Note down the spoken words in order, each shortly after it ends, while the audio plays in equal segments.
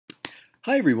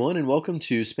Hi, everyone, and welcome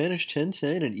to Spanish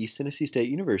 1010 at East Tennessee State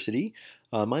University.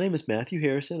 My name is Matthew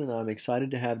Harrison, and I'm excited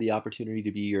to have the opportunity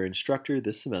to be your instructor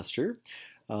this semester.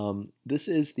 This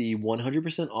is the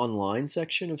 100% online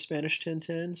section of Spanish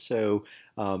 1010, so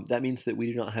that means that we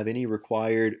do not have any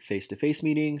required face-to-face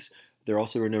meetings. There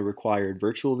also are no required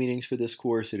virtual meetings for this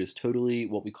course. It is totally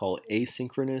what we call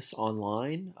asynchronous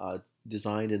online,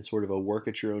 designed in sort of a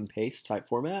work-at-your-own-pace type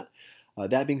format.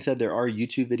 That being said, there are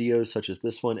YouTube videos such as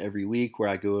this one every week where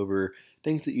I go over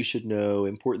things that you should know,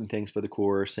 important things for the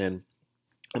course, and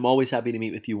I'm always happy to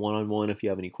meet with you one-on-one if you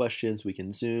have any questions. We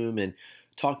can Zoom and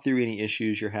talk through any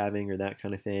issues you're having or that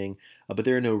kind of thing, but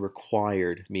there are no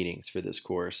required meetings for this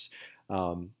course.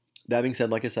 That being said,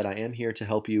 like I said, I am here to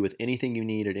help you with anything you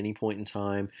need at any point in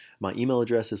time. My email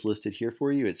address is listed here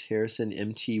for you. It's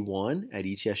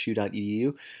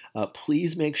harrisonmt1@etsu.edu.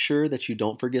 Please make sure that you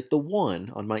don't forget the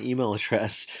 1 on my email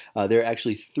address. There are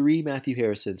actually 3 Matthew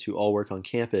Harrisons who all work on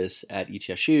campus at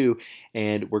ETSU,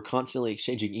 and we're constantly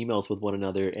exchanging emails with one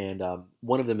another, and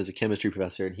one of them is a chemistry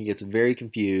professor, and he gets very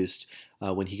confused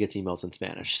when he gets emails in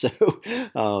Spanish. So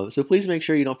please make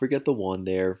sure you don't forget the 1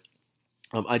 there.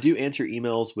 I do answer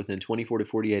emails within 24 to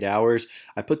 48 hours.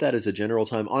 I put that as a general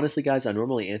time. Honestly, guys, I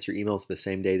normally answer emails the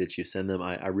same day that you send them.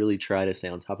 I really try to stay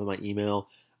on top of my email.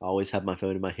 I always have my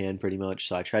phone in my hand pretty much,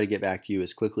 so I try to get back to you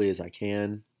as quickly as I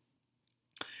can.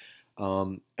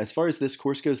 As far as this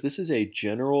course goes, this is a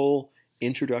general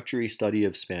introductory study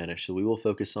of Spanish. So we will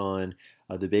focus on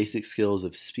the basic skills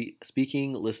of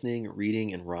speaking, listening,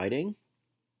 reading, and writing.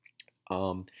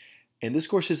 And this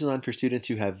course is designed for students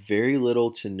who have very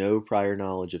little to no prior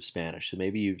knowledge of Spanish. So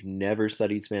maybe you've never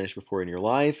studied Spanish before in your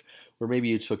life, or maybe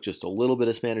you took just a little bit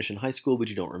of Spanish in high school, but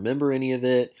you don't remember any of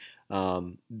it.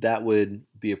 That would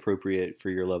be appropriate for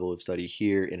your level of study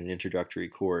here in an introductory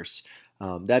course.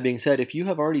 That being said, if you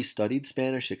have already studied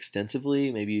Spanish extensively,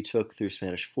 maybe you took through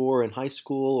Spanish 4 in high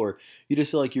school, or you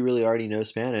just feel like you really already know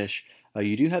Spanish,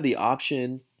 you do have the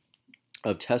option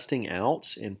of testing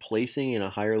out and placing in a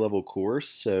higher level course.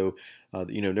 So,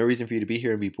 no reason for you to be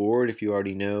here and be bored if you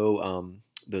already know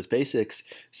those basics.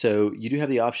 So you do have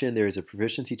the option. There is a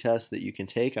proficiency test that you can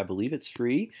take. I believe it's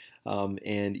free.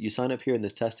 And you sign up here in the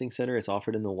testing center. It's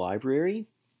offered in the library.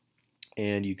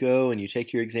 And you go and you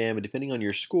take your exam, and depending on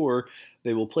your score,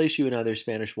 they will place you in either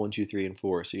Spanish 1, 2, 3, and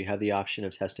 4. So you have the option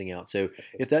of testing out. So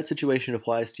if that situation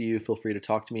applies to you, feel free to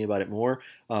talk to me about it more.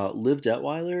 Liv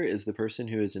Detweiler is the person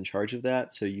who is in charge of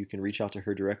that, so you can reach out to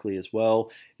her directly as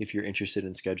well if you're interested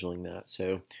in scheduling that.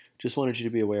 So just wanted you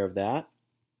to be aware of that.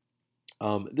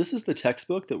 This is the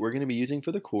textbook that we're going to be using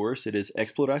for the course. It is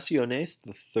Exploraciones,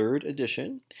 the 3rd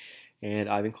edition, and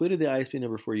I've included the ISBN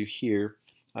number for you here.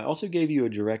 I also gave you a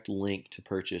direct link to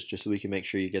purchase just so we can make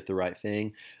sure you get the right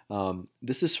thing.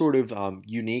 This is sort of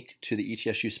unique to the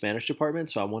ETSU Spanish department,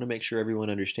 so I want to make sure everyone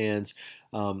understands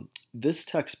this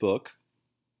textbook.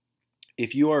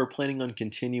 If you are planning on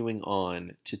continuing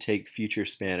on to take future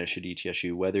Spanish at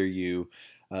ETSU, whether you,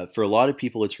 for a lot of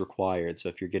people it's required, so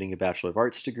if you're getting a Bachelor of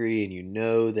Arts degree and you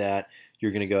know that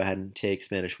you're going to go ahead and take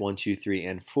Spanish 1, 2, 3,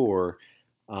 and 4,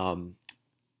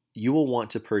 you will want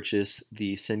to purchase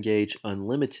the Cengage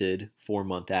Unlimited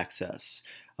 4-month access.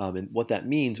 And what that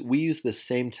means, we use the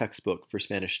same textbook for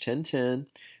Spanish 1010,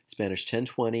 Spanish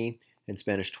 1020, and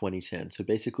Spanish 2010. So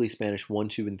basically Spanish 1,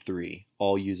 2, and 3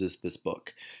 all uses this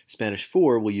book. Spanish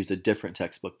 4 will use a different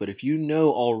textbook, but if you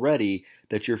know already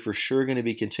that you're for sure going to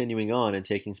be continuing on and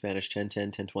taking Spanish 1010,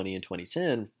 1020, and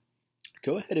 2010,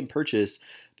 go ahead and purchase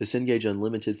the Cengage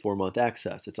Unlimited 4-month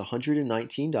access. It's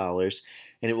 $119,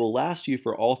 and it will last you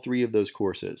for all 3 of those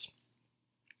courses.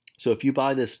 So if you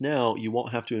buy this now, you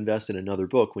won't have to invest in another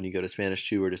book when you go to Spanish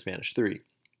 2 or to Spanish 3.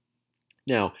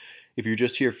 Now, if you're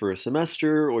just here for a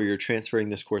semester, or you're transferring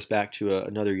this course back to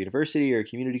another university or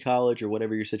community college or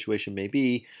whatever your situation may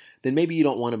be, then maybe you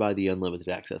don't want to buy the unlimited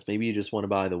access. Maybe you just want to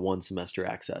buy the 1 semester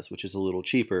access, which is a little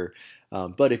cheaper.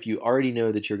 But if you already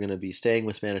know that you're going to be staying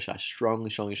with Spanish, I strongly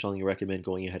recommend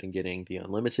going ahead and getting the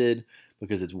unlimited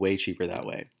because it's way cheaper that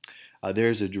way.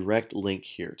 There's a direct link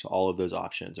here to all of those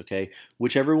options, okay?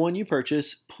 Whichever one you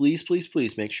purchase, please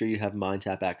make sure you have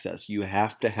MindTap access. You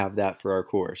have to have that for our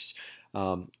course.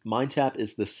 MindTap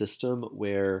is the system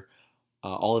where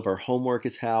all of our homework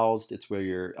is housed. It's where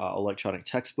your electronic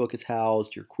textbook is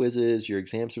housed, your quizzes, your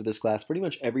exams for this class. Pretty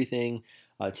much everything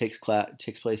takes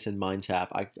place in MindTap.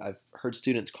 I've heard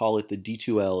students call it the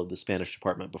D2L of the Spanish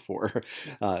department before.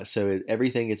 So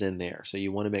everything is in there. So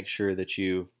you want to make sure that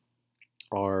you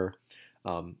are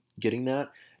getting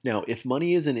that. Now, if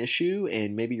money is an issue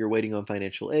and maybe you're waiting on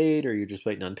financial aid or you're just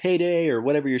waiting on payday or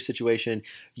whatever your situation,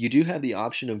 you do have the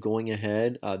option of going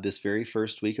ahead this very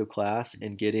first week of class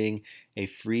and getting a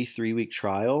free 3-week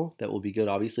trial that will be good,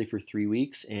 obviously, for 3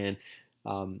 weeks. And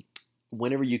um,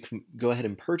 whenever you can go ahead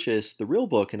and purchase the real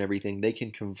book and everything, they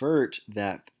can convert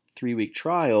that 3-week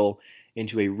trial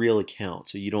into a real account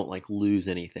so you don't like lose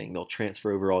anything. They'll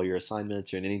transfer over all your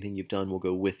assignments, and anything you've done will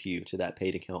go with you to that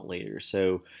paid account later.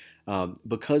 So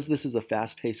because this is a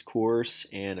fast-paced course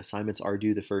and assignments are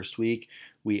due the first week,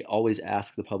 we always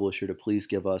ask the publisher to please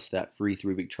give us that free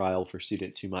 3-week trial for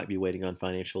students who might be waiting on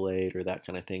financial aid or that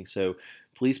kind of thing. So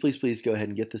please, please, please go ahead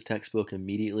and get this textbook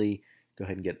immediately. Go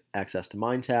ahead and get access to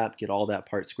MindTap, get all that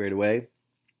part squared away.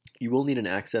 You will need an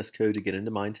access code to get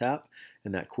into MindTap,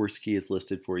 and that course key is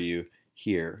listed for you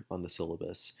here on the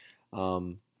syllabus.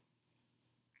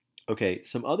 Okay,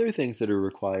 some other things that are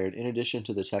required in addition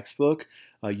to the textbook,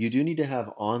 you do need to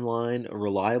have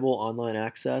reliable online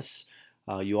access.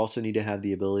 You also need to have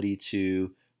the ability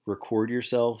to record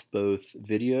yourself, both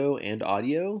video and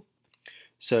audio.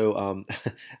 So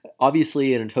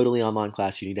obviously in a totally online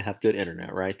class, you need to have good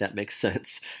internet, right? That makes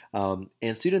sense. And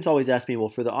students always ask me, well,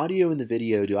 for the audio and the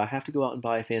video, do I have to go out and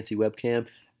buy a fancy webcam?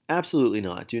 Absolutely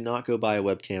not. Do not go buy a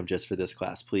webcam just for this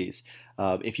class, please.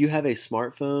 If you have a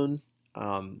smartphone,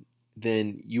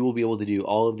 then you will be able to do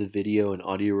all of the video and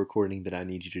audio recording that I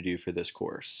need you to do for this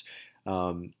course.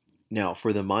 Now,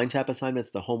 for the MindTap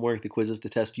assignments, the homework, the quizzes, the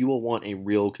test, you will want a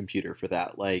real computer for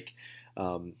that, like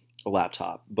a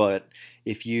laptop. But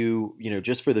if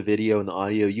just for the video and the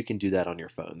audio, you can do that on your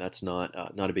phone. That's not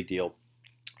a big deal.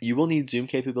 You will need Zoom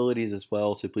capabilities as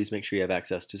well, so please make sure you have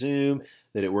access to Zoom,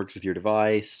 that it works with your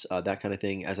device, that kind of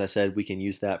thing. As I said, we can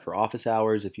use that for office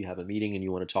hours if you have a meeting and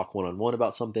you want to talk one-on-one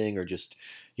about something, or just,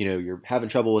 you're having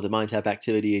trouble with a MindTap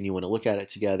activity and you want to look at it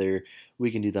together.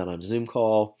 We can do that on a Zoom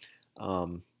call.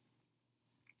 At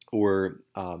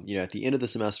the end of the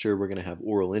semester, we're going to have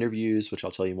oral interviews, which I'll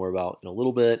tell you more about in a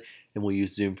little bit, and we'll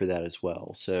use Zoom for that as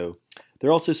well. So there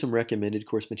are also some recommended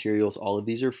course materials. All of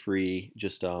these are free,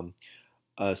 just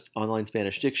online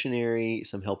Spanish dictionary,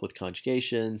 some help with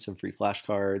conjugation, some free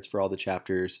flashcards for all the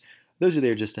chapters. Those are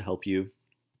there just to help you.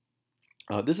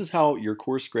 This is how your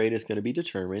course grade is going to be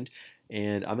determined,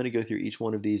 and I'm going to go through each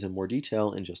one of these in more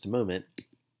detail in just a moment.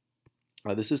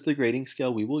 This is the grading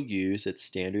scale we will use. It's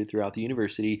standard throughout the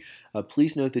university.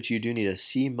 Please note that you do need a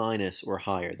C- or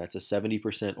higher. That's a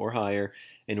 70% or higher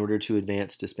in order to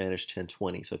advance to Spanish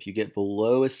 1020. So if you get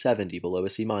below a 70, below a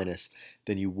C-,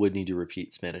 then you would need to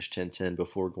repeat Spanish 1010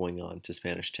 before going on to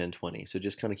Spanish 1020. So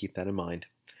just kind of keep that in mind.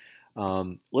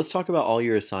 Let's talk about all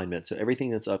your assignments. So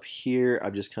everything that's up here,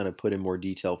 I've just kind of put in more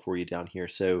detail for you down here.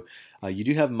 So you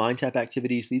do have MindTap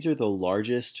activities. These are the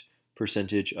largest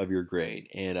percentage of your grade,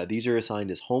 and these are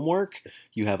assigned as homework.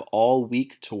 You have all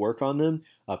week to work on them.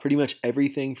 Pretty much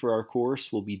everything for our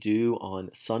course will be due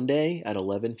on Sunday at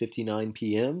 11:59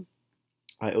 p.m.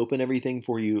 I open everything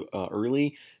for you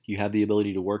early. You have the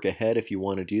ability to work ahead if you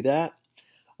want to do that.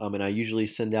 And I usually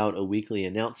send out a weekly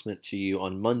announcement to you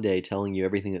on Monday telling you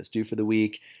everything that's due for the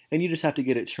week, and you just have to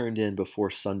get it turned in before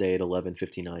Sunday at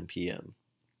 11:59 p.m.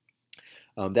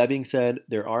 That being said,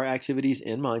 there are activities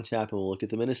in MindTap, and we'll look at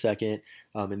them in a second,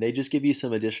 and they just give you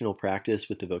some additional practice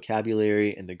with the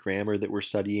vocabulary and the grammar that we're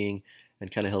studying, and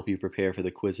kind of help you prepare for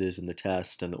the quizzes and the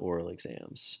tests and the oral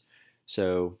exams.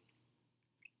 So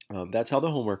that's how the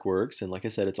homework works, and like I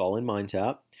said, it's all in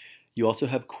MindTap. You also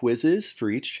have quizzes for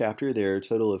each chapter. There are a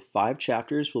total of 5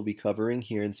 chapters we'll be covering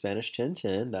here in Spanish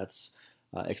 1010. That's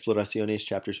Exploraciones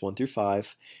chapters 1 through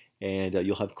 5, and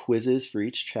you'll have quizzes for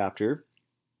each chapter.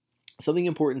 Something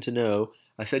important to know,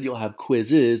 I said you'll have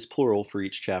quizzes, plural, for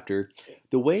each chapter.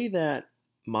 The way that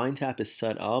MindTap is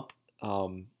set up,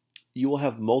 you will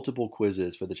have multiple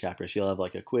quizzes for the chapters. You'll have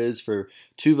like a quiz for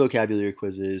 2 vocabulary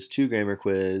quizzes, 2 grammar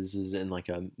quizzes, and like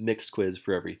a mixed quiz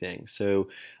for everything. So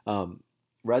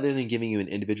rather than giving you an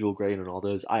individual grade on all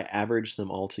those, I average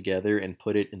them all together and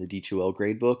put it in the D2L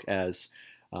gradebook as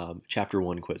Chapter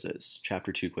 1 quizzes,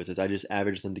 Chapter 2 quizzes. I just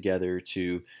average them together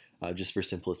to just for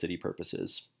simplicity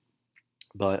purposes.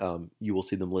 But you will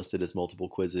see them listed as multiple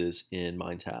quizzes in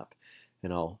MindTap.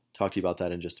 And I'll talk to you about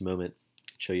that in just a moment,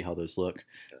 show you how those look.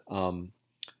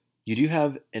 You do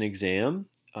have an exam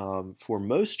for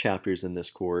most chapters in this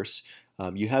course.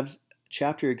 You have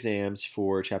chapter exams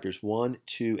for chapters 1,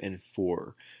 2, and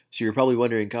 4. So you're probably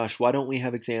wondering, gosh, why don't we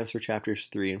have exams for chapters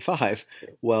 3 and 5?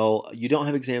 Well, you don't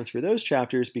have exams for those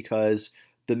chapters because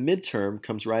the midterm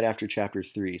comes right after chapter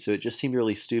 3, so it just seemed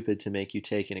really stupid to make you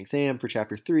take an exam for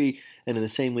chapter 3 and in the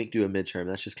same week do a midterm.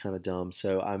 That's just kind of dumb.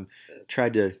 So I'm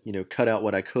tried to, cut out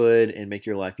what I could and make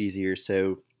your life easier.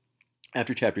 So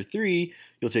After Chapter 3,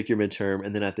 you'll take your midterm,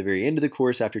 and then at the very end of the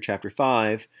course, after Chapter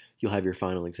 5, you'll have your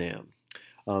final exam.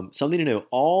 Something to know,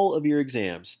 all of your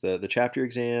exams, the chapter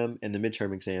exam and the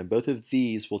midterm exam, both of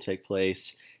these will take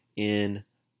place in,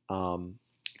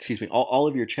 all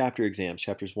of your chapter exams,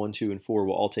 chapters 1, 2, and 4,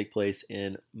 will all take place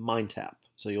in MindTap.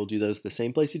 So you'll do those the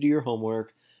same place you do your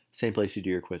homework, same place you do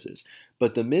your quizzes.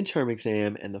 But the midterm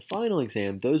exam and the final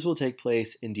exam, those will take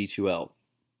place in D2L.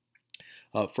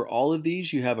 For all of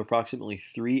these, you have approximately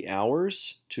 3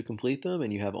 hours to complete them,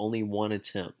 and you have only one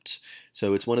attempt.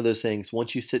 So it's one of those things,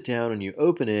 once you sit down and you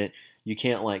open it, you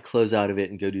can't like close out of it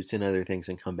and go do 10 other things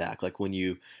and come back. Like when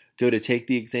you go to take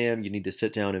the exam, you need to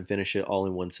sit down and finish it all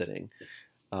in one sitting.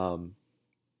 And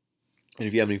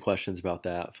if you have any questions about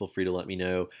that, feel free to let me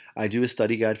know. I do a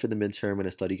study guide for the midterm and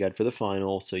a study guide for the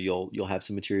final, so you'll have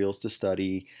some materials to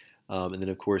study. And then,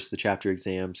 of course, the chapter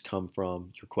exams come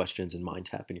from your questions and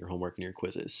MindTap and your homework and your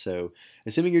quizzes. So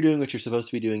assuming you're doing what you're supposed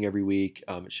to be doing every week,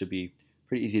 it should be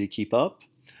pretty easy to keep up.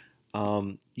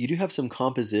 You do have some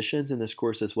compositions in this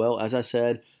course as well. As I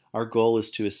said, our goal is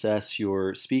to assess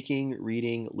your speaking,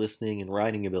 reading, listening, and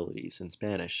writing abilities in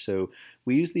Spanish. So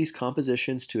we use these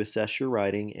compositions to assess your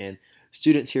writing, and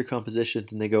students hear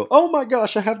compositions and they go, oh my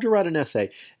gosh, I have to write an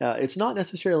essay. It's not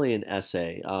necessarily an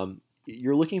essay.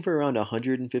 You're looking for around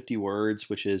 150 words,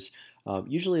 which is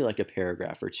usually like a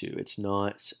paragraph or two. It's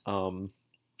not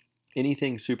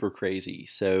anything super crazy.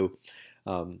 So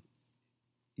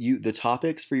the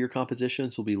topics for your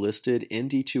compositions will be listed in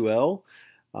D2L,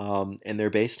 and they're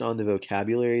based on the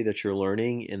vocabulary that you're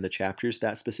learning in the chapters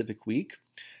that specific week.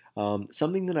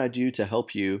 Something that I do to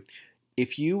help you,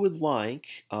 if you would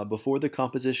like, before the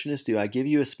composition is due, I give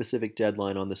you a specific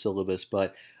deadline on the syllabus,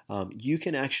 but you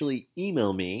can actually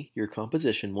email me your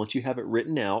composition. Once you have it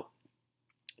written out,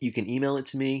 you can email it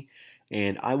to me,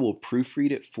 and I will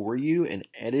proofread it for you and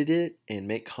edit it and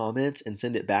make comments and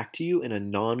send it back to you in a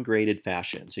non-graded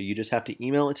fashion. So you just have to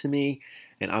email it to me,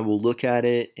 and I will look at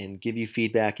it and give you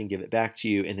feedback and give it back to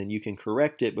you, and then you can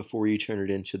correct it before you turn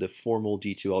it into the formal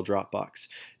D2L Dropbox.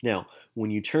 Now, when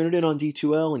you turn it in on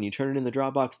D2L and you turn it in the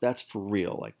Dropbox, that's for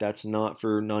real. Like, that's not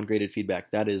for non-graded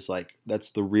feedback. That's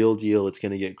the real deal. It's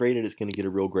going to get graded. It's going to get a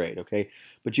real grade, okay?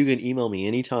 But you can email me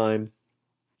anytime,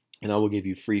 and I will give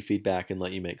you free feedback and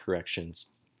let you make corrections.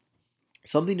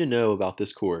 Something to know about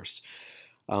this course.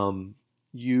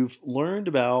 You've learned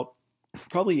about,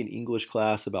 probably in English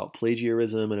class, about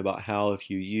plagiarism and about how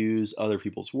if you use other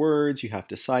people's words, you have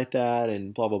to cite that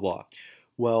and blah, blah, blah.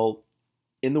 Well,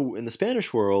 in the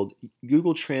Spanish world,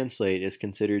 Google Translate is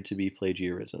considered to be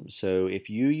plagiarism. So if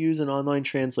you use an online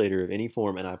translator of any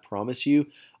form, and I promise you,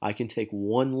 I can take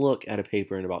one look at a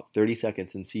paper in about 30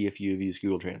 seconds and see if you've used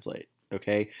Google Translate.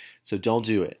 Okay, so don't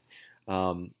do it.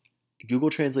 Google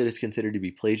Translate is considered to be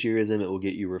plagiarism. It will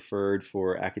get you referred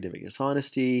for academic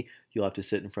dishonesty. You'll have to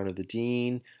sit in front of the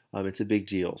dean. It's a big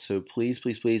deal. So please,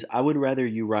 please, please, I would rather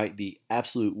you write the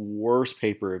absolute worst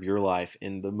paper of your life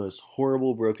in the most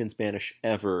horrible broken Spanish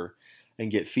ever and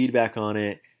get feedback on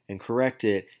it and correct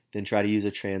it than try to use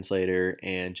a translator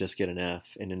and just get an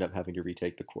F and end up having to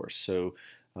retake the course. So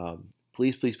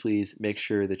please, please, please make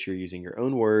sure that you're using your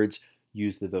own words.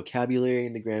 Use the vocabulary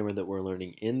and the grammar that we're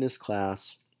learning in this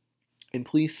class, and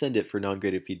please send it for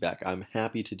non-graded feedback. I'm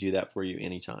happy to do that for you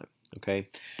anytime, okay?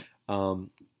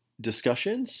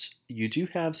 Discussions, you do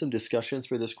have some discussions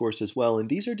for this course as well, and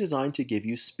these are designed to give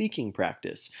you speaking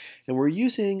practice. And we're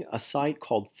using a site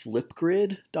called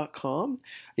flipgrid.com.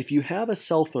 If you have a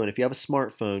cell phone, if you have a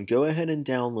smartphone, go ahead and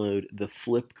download the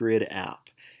Flipgrid app.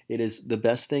 It is the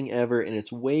best thing ever, and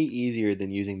it's way easier than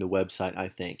using the website, I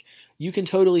think. You can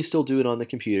totally still do it on the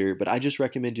computer, but I just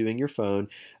recommend doing your phone.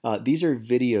 These are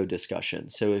video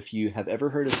discussions. So if you have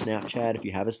ever heard of Snapchat, if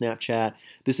you have a Snapchat,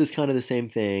 this is kind of the same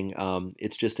thing.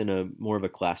 It's just in a more of a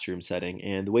classroom setting.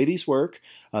 And the way these work,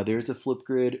 there's a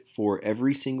Flipgrid for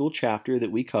every single chapter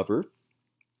that we cover.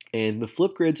 And the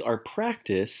Flipgrids are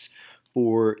practice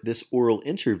for this oral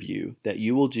interview that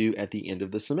you will do at the end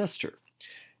of the semester.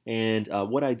 And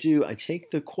what I do, I take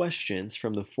the questions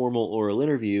from the formal oral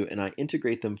interview and I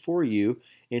integrate them for you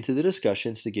into the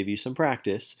discussions to give you some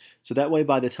practice. So that way,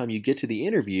 by the time you get to the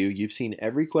interview, you've seen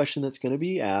every question that's going to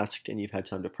be asked and you've had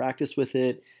time to practice with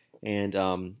it and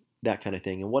that kind of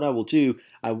thing. And what I will do,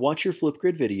 I watch your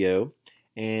Flipgrid video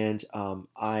and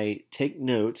I take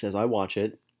notes as I watch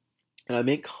it and I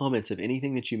make comments of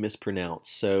anything that you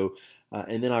mispronounce. So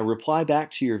and then I reply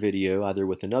back to your video either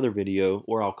with another video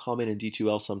or I'll comment in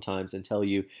D2L sometimes and tell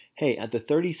you, hey, at the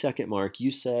 30-second mark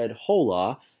you said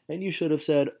hola and you should have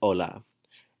said hola.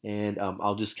 And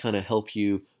I'll just kind of help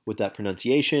you with that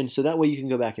pronunciation so that way you can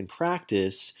go back and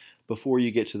practice before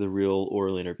you get to the real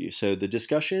oral interview. So the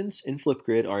discussions in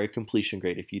Flipgrid are a completion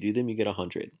grade. If you do them, you get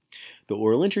 100. The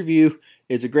oral interview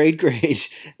is a grade,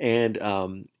 and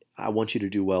I want you to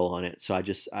do well on it. So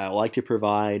I like to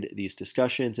provide these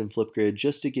discussions in Flipgrid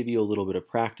just to give you a little bit of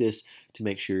practice to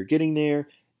make sure you're getting there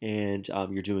and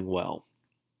you're doing well.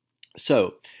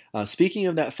 So speaking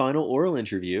of that final oral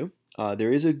interview,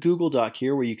 there is a Google Doc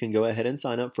here where you can go ahead and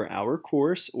sign up for our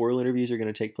course. Oral interviews are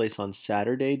going to take place on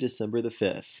Saturday, December the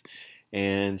 5th.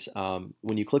 And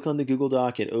when you click on the Google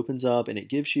Doc, it opens up and it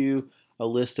gives you a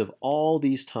list of all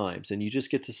these times, and you just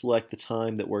get to select the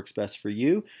time that works best for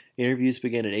you. Interviews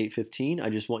begin at 8:15. I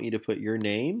just want you to put your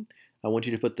name. I want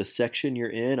you to put the section you're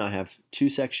in. I have 2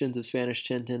 sections of Spanish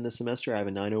 1010 this semester. I have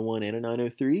a 901 and a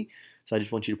 903. So I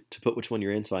just want you to put which one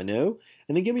you're in so I know.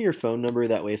 And then give me your phone number.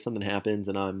 That way if something happens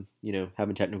and I'm,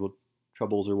 having technical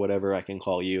troubles or whatever, I can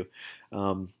call you.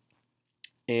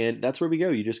 And that's where we go.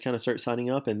 You just kind of start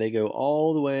signing up, and they go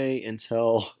all the way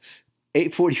until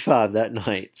 8:45 that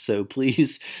night. So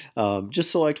please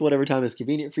just select whatever time is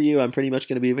convenient for you. I'm pretty much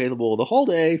going to be available the whole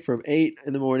day from 8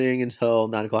 in the morning until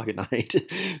 9 o'clock at night.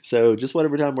 So just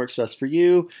whatever time works best for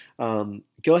you.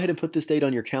 Go ahead and put this date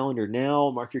on your calendar now.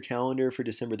 Mark your calendar for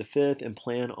December the 5th and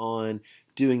plan on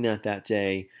doing that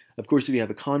day. Of course, if you have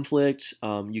a conflict,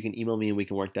 you can email me and we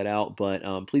can work that out.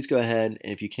 But please go ahead,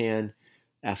 and if you can,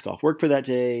 ask off work for that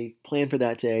day, plan for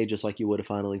that day, just like you would a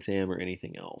final exam or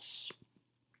anything else.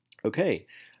 Okay,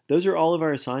 those are all of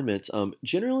our assignments.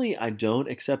 Generally, I don't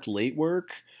accept late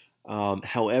work.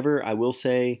 However, I will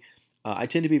say I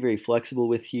tend to be very flexible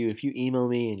with you. If you email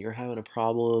me and you're having a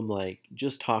problem,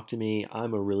 just talk to me.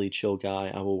 I'm a really chill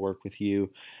guy. I will work with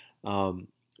you.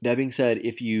 That being said,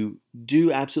 if you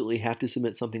do absolutely have to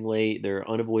submit something late, there are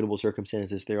unavoidable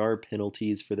circumstances. There are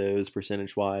penalties for those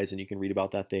percentage-wise, and you can read about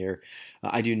that there.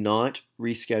 I do not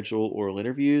reschedule oral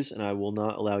interviews, and I will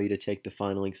not allow you to take the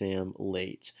final exam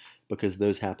late because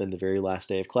those happen the very last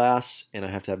day of class, and I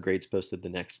have to have grades posted the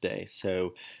next day.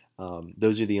 So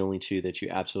those are the only 2 that you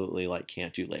absolutely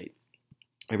can't do late.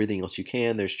 Everything else you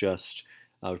can. There's just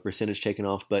percentage taken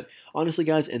off. But honestly,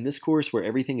 guys, in this course where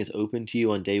everything is open to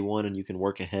you on day 1 and you can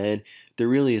work ahead, there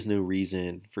really is no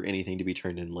reason for anything to be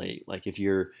turned in late. If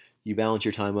you balance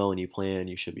your time well and you plan,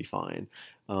 you should be fine.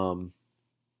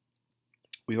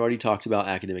 We've already talked about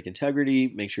academic integrity.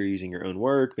 Make sure you're using your own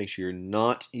work. Make sure you're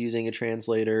not using a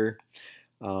translator.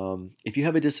 If you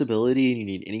have a disability and you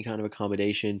need any kind of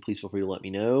accommodation, please feel free to let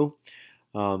me know.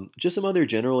 Just some other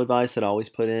general advice that I always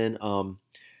put in.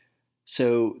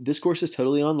 So this course is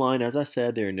totally online. As I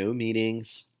said, there are no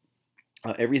meetings.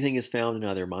 Everything is found in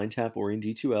either MindTap or in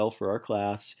D2L for our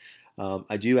class.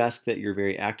 I do ask that you're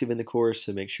very active in the course,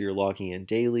 so make sure you're logging in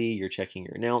daily, you're checking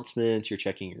your announcements, you're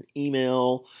checking your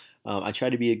email. I try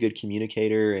to be a good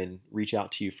communicator and reach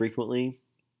out to you frequently.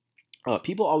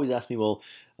 People always ask me, well,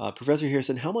 Professor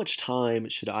Harrison, how much time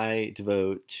should I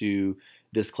devote to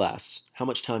this class? How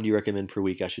much time do you recommend per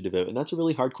week I should devote? And that's a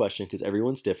really hard question because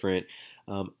everyone's different.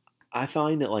 I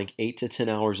find that 8 to 10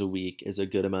 hours a week is a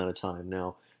good amount of time.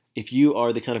 Now, if you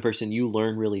are the kind of person you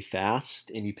learn really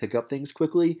fast and you pick up things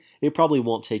quickly, it probably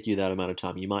won't take you that amount of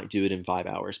time. You might do it in 5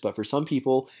 hours. But for some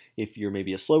people, if you're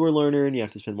maybe a slower learner and you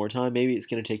have to spend more time, maybe it's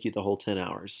going to take you the whole 10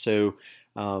 hours. So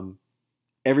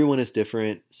everyone is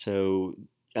different. So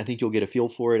I think you'll get a feel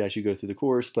for it as you go through the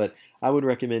course. But I would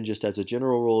recommend, just as a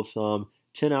general rule of thumb,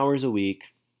 10 hours a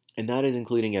week. And that is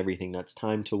including everything. That's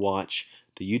time to watch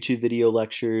the YouTube video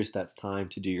lectures. That's time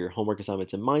to do your homework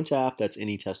assignments in MindTap. That's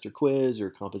any test or quiz or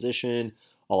composition,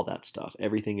 all that stuff.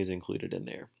 Everything is included in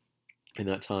there in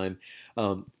that time.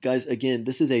 Guys, again,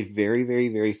 this is a very, very,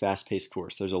 very fast-paced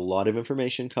course. There's a lot of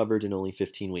information covered in only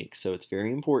 15 weeks. So it's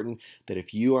very important that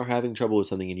if you are having trouble with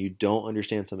something and you don't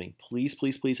understand something, please,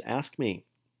 please, please ask me.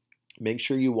 Make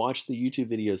sure you watch the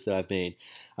YouTube videos that I've made.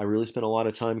 I really spent a lot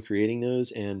of time creating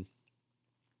those, and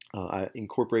I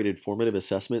incorporated formative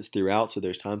assessments throughout, so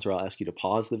there's times where I'll ask you to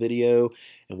pause the video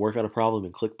and work on a problem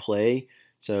and click play.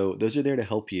 So those are there to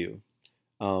help you.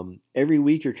 Every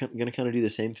week you're going to kind of do the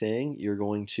same thing. You're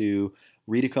going to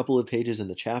read a couple of pages in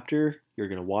the chapter. You're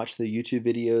going to watch the YouTube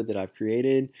video that I've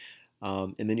created,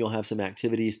 and then you'll have some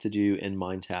activities to do in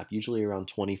MindTap, usually around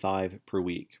 25 per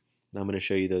week. And I'm going to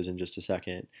show you those in just a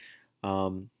second.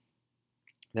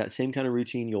 That same kind of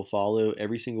routine you'll follow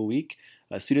every single week.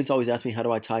 Students always ask me, how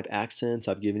do I type accents?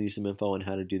 I've given you some info on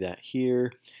how to do that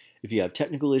here. If you have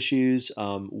technical issues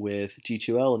with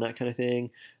D2L and that kind of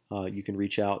thing, you can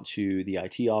reach out to the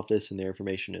IT office and their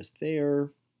information is there.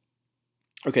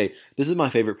 Okay, this is my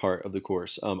favorite part of the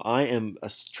course. I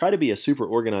try to be a super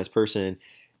organized person,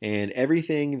 And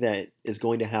everything that is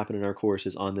going to happen in our course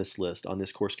is on this list, on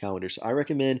this course calendar. So I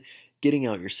recommend getting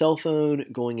out your cell phone,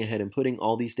 going ahead and putting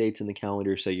all these dates in the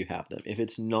calendar so you have them. If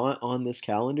it's not on this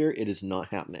calendar, it is not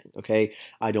happening, okay?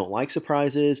 I don't like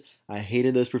surprises. I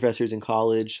hated those professors in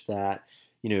college that,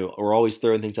 are always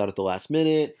throwing things out at the last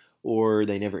minute, or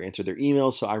they never answer their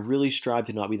emails. So I really strive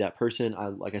to not be that person.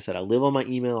 Like I said, I live on my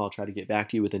email. I'll try to get back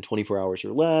to you within 24 hours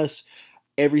or less.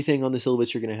 Everything on the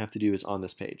syllabus you're going to have to do is on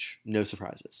this page. No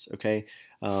surprises, okay?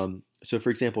 So for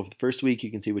example, for the first week,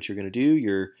 you can see what you're going to do.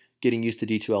 You're getting used to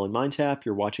D2L and MindTap.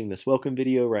 You're watching this welcome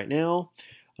video right now.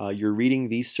 You're reading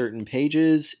these certain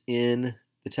pages in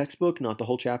the textbook, not the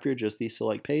whole chapter, just these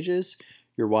select pages.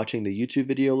 You're watching the YouTube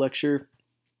video lecture.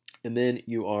 And then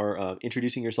you are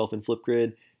introducing yourself in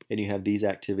Flipgrid, and you have these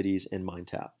activities in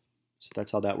MindTap. So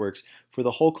that's how that works. For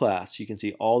the whole class, you can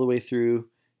see all the way through.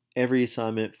 Every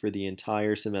assignment for the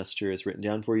entire semester is written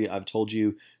down for you. I've told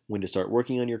you when to start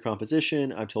working on your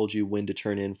composition. I've told you when to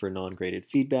turn in for non-graded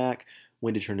feedback,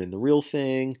 when to turn in the real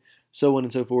thing, so on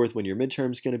and so forth, when your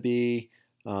midterm's going to be.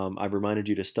 I've reminded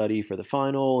you to study for the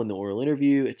final and the oral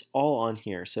interview. It's all on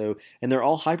here. So, and they're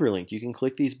all hyperlinked. You can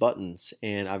click these buttons,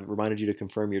 and I've reminded you to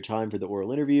confirm your time for the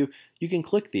oral interview. You can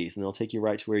click these, and they'll take you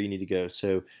right to where you need to go.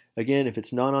 So again, if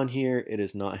it's not on here, it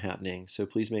is not happening. So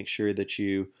please make sure that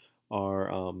you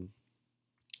are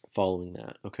following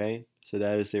that, okay? So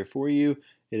that is there for you.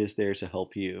 It is there to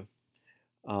help you.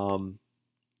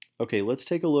 Okay, let's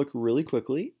take a look really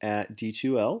quickly at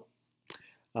D2L.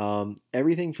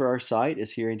 Everything for our site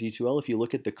is here in D2L. If you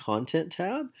look at the Content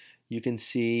tab, you can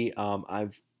see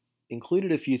I've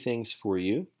included a few things for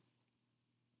you.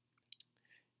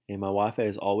 And my Wi-Fi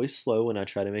is always slow when I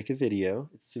try to make a video.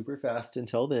 It's super fast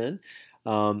until then.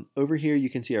 Over here, you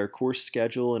can see our course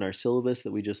schedule and our syllabus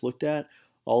that we just looked at.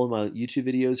 All of my YouTube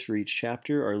videos for each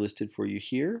chapter are listed for you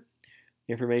here.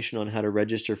 Information on how to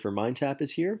register for MindTap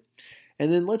is here.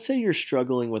 And then let's say you're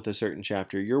struggling with a certain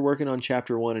chapter. You're working on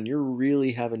chapter 1 and you're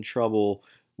really having trouble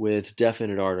with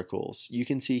definite articles. You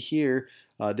can see here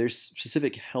there's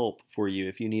specific help for you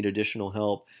if you need additional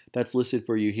help. That's listed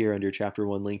for you here under chapter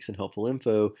 1 links and helpful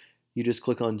info. You just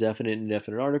click on definite and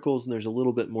indefinite articles, and there's a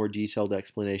little bit more detailed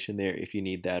explanation there if you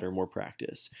need that or more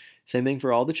practice. Same thing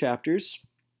for all the chapters.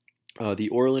 The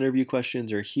oral interview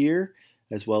questions are here,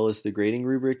 as well as the grading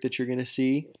rubric that you're going to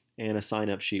see, and a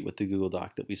sign-up sheet with the Google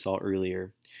Doc that we saw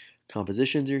earlier.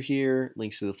 Compositions are here,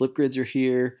 links to the Flipgrids are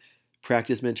here,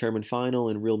 practice midterm and final,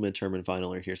 and real midterm and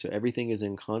final are here. So everything is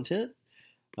in content.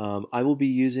 I will be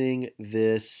using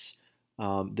this,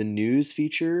 the news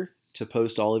feature to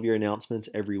post all of your announcements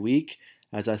every week.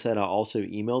 As I said, I'll also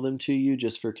email them to you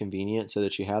just for convenience so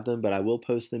that you have them, but I will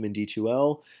post them in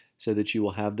D2L so that you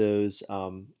will have those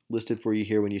listed for you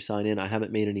here when you sign in. I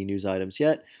haven't made any news items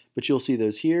yet, but you'll see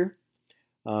those here.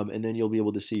 And then you'll be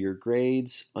able to see your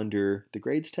grades under the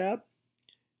Grades tab,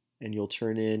 and you'll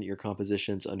turn in your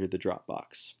compositions under the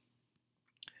Dropbox.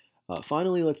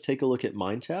 Finally, let's take a look at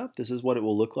MindTap. This is what it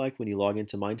will look like when you log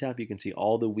into MindTap. You can see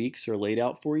all the weeks are laid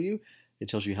out for you. It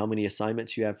tells you how many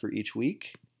assignments you have for each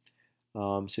week.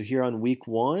 So here on week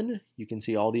 1, you can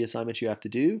see all the assignments you have to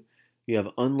do. You have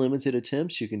unlimited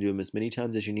attempts. You can do them as many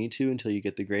times as you need to until you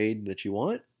get the grade that you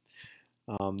want.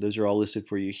 Those are all listed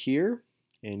for you here.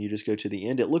 And you just go to the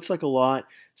end. It looks like a lot.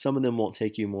 Some of them won't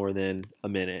take you more than a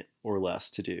minute or less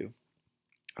to do.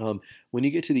 When you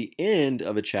get to the end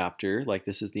of a chapter, like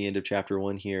this is the end of chapter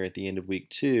 1 here at the end of week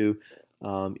 2,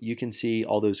 you can see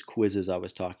all those quizzes I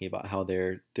was talking about, how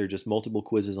they're just multiple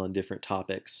quizzes on different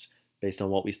topics based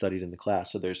on what we studied in the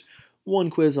class. So there's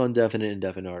one quiz on definite and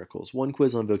indefinite articles, one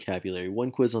quiz on vocabulary, one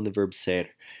quiz on the verb ser,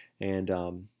 and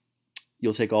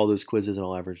you'll take all those quizzes and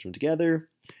I'll average them together.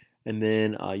 And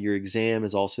then your exam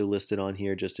is also listed on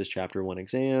here just as chapter 1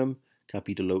 exam,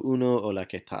 capítulo 1, hola,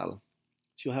 ¿qué tal?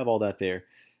 So you'll have all that there.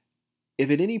 If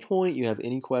at any point you have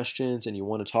any questions and you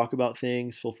want to talk about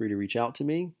things, feel free to reach out to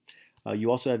me.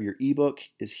 You also have your ebook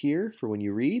is here for when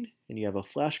you read, and you have a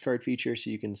flashcard feature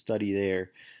so you can study there.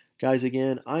 Guys,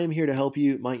 again, I am here to help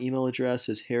you. My email address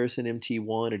is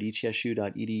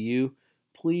harrisonmt1@etsu.edu.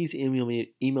 Please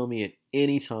email me at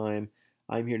any time.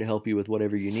 I'm here to help you with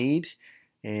whatever you need.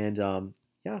 And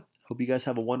yeah, hope you guys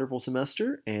have a wonderful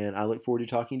semester, and I look forward to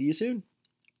talking to you soon.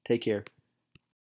 Take care.